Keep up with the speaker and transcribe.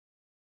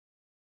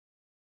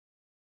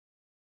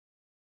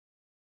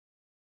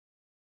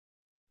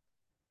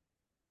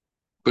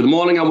Good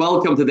morning and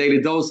welcome to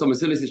Daily Dose of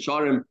Mesilas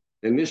Yesharim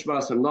in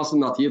Nishmas and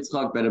Nasan Nat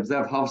Yitzchak Ben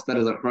Abzev Hafstad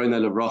as a Chroina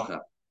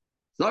Levracha.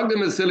 Zog the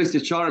Mesilas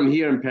Yesharim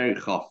here in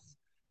Perek Chaf.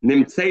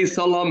 Nimtzei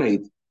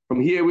Salamed. From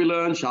here we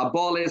learn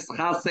Shabolis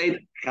Chassid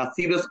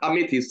Chasidus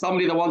Amiti.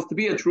 Somebody that wants to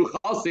be a true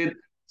Chassid,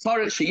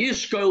 Sarich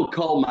Sheyishkol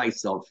Kol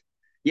myself.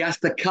 He has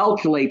to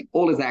calculate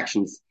all his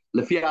actions.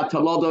 Lefia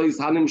Talodos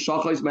Hanim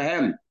Shachos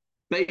Mehem.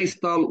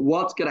 Based on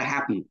what's going to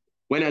happen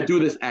when I do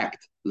this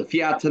act.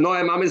 Lefia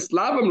Tanoim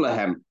Amislavim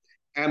Lehem.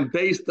 And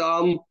based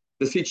on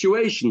the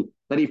situation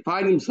that he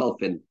finds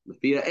himself in,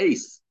 Lefia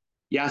Ace,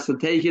 he has to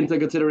take into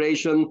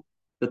consideration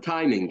the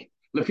timing.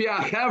 Lefia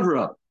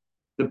Chevra,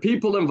 the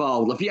people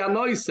involved. Lefia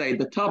Noise,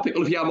 the topic.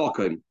 Lefia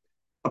Mokim.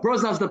 A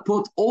person has to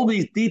put all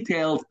these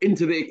details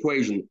into the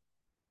equation.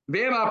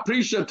 If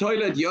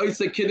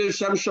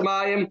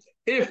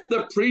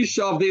the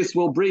Prisha of this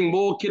will bring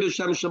more Kiddush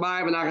Shem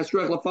Shamayim and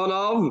Achasruach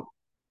Lefanov,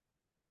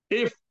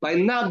 if by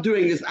not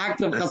doing this act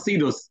of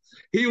Chasidus,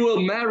 he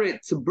will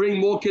merit to bring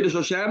more Kiddush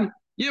Hashem,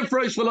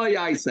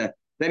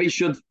 then he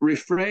should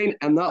refrain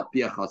and not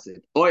be a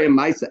Chasid.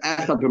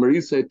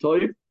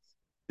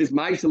 This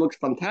Maisa looks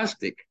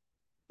fantastic,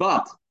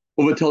 but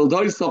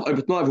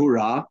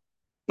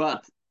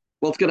but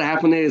what's going to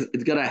happen is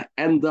it's going to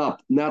end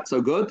up not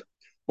so good.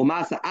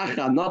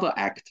 Another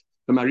act,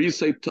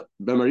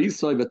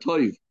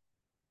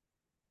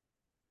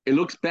 it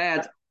looks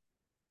bad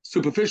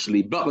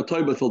superficially, but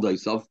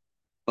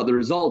the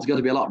result's going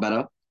to be a lot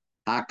better.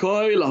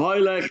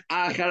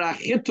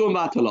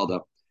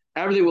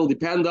 Everything will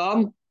depend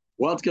on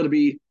what's going to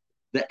be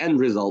the end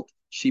result.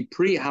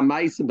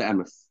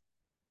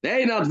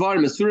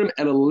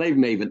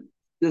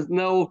 There's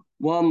no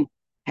one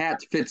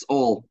hat fits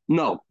all.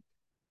 No.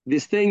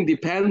 This thing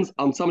depends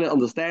on somebody that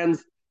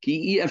understands.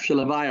 We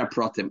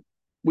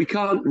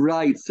can't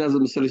write, says the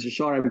Mesilas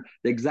Yesharim,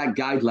 the exact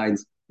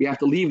guidelines. We have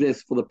to leave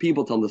this for the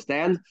people to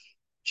understand.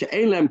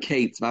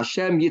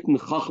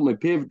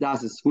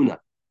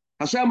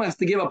 Hashem has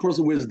to give a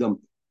person wisdom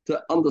to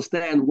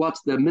understand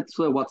what's the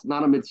mitzvah, what's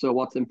not a mitzvah,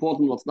 what's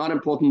important, what's not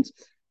important.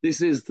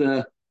 This is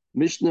the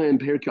Mishnah in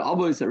Perek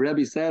Avos that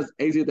Rebbe says,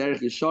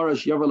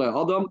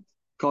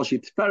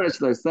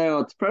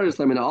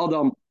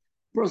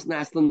 person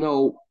has to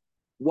know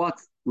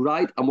what's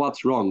right and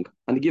what's wrong.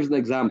 And he gives an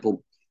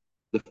example.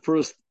 The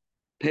first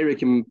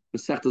Perek in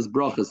Masechtas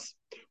Brachas,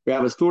 we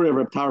have a story of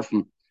Reb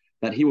Tarfon,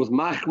 that he was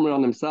machmer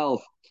on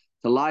himself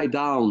to lie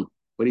down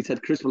when he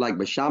said Christmas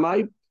like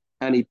Shammai,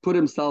 and he put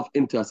himself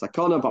into a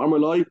sakana of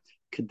Amaloi.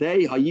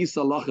 Kadei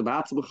hayisa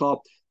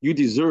lach, you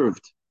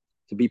deserved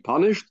to be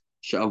punished.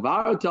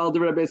 She'avar tal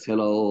Beis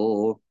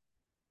Hillel,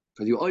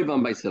 because you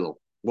oivan Beis Hillel.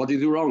 What did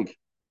he do wrong?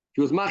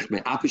 He was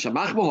machmer.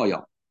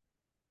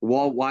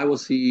 Well, why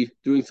was he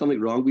doing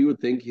something wrong? We would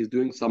think he's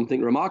doing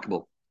something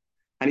remarkable,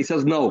 and he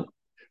says no.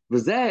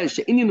 This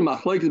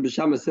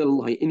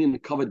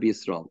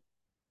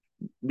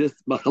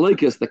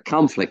machlokes, the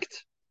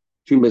conflict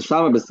between Beis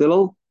Shammai and Beis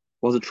Hillel,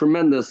 was a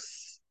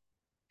tremendous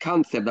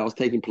concept that was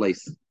taking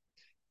place.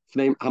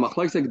 It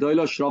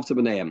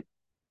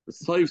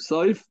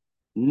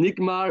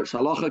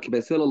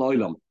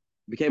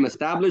became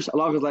established.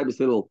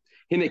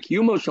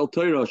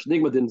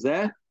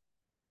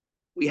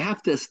 We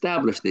have to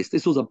establish this.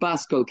 This was a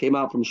baskol came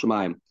out from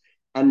Shammai,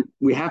 and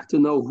we have to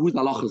know who the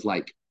halacha is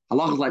like.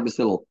 Halacha is like Beis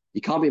Hillel.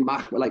 You can't be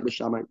machmer like Beis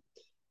Shammai.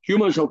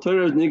 Human shall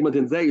Torah nigma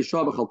din zeh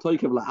yishav chal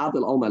toikev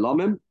la'adel al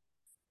melamim.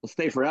 Will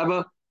stay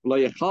forever. Lo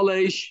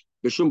yechalesh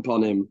b'shum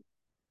panim.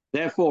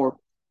 Therefore,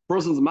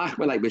 person's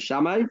machmer like Beis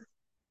Shammai,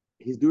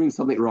 he's doing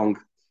something wrong.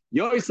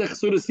 Yoisech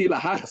sudasi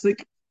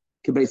lahachzik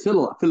kebeis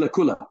Hillel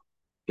filakula,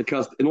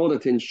 because in order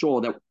to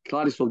ensure that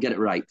Claudius will get it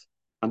right,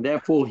 and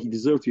therefore he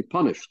deserves to be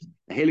punished,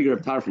 the Heiliger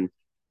of Tarfon,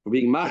 for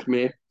being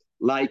machmer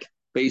like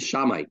Beis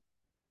Shammai.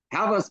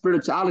 Have a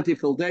spirituality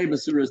filled day,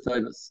 Mesilas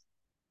Tovos.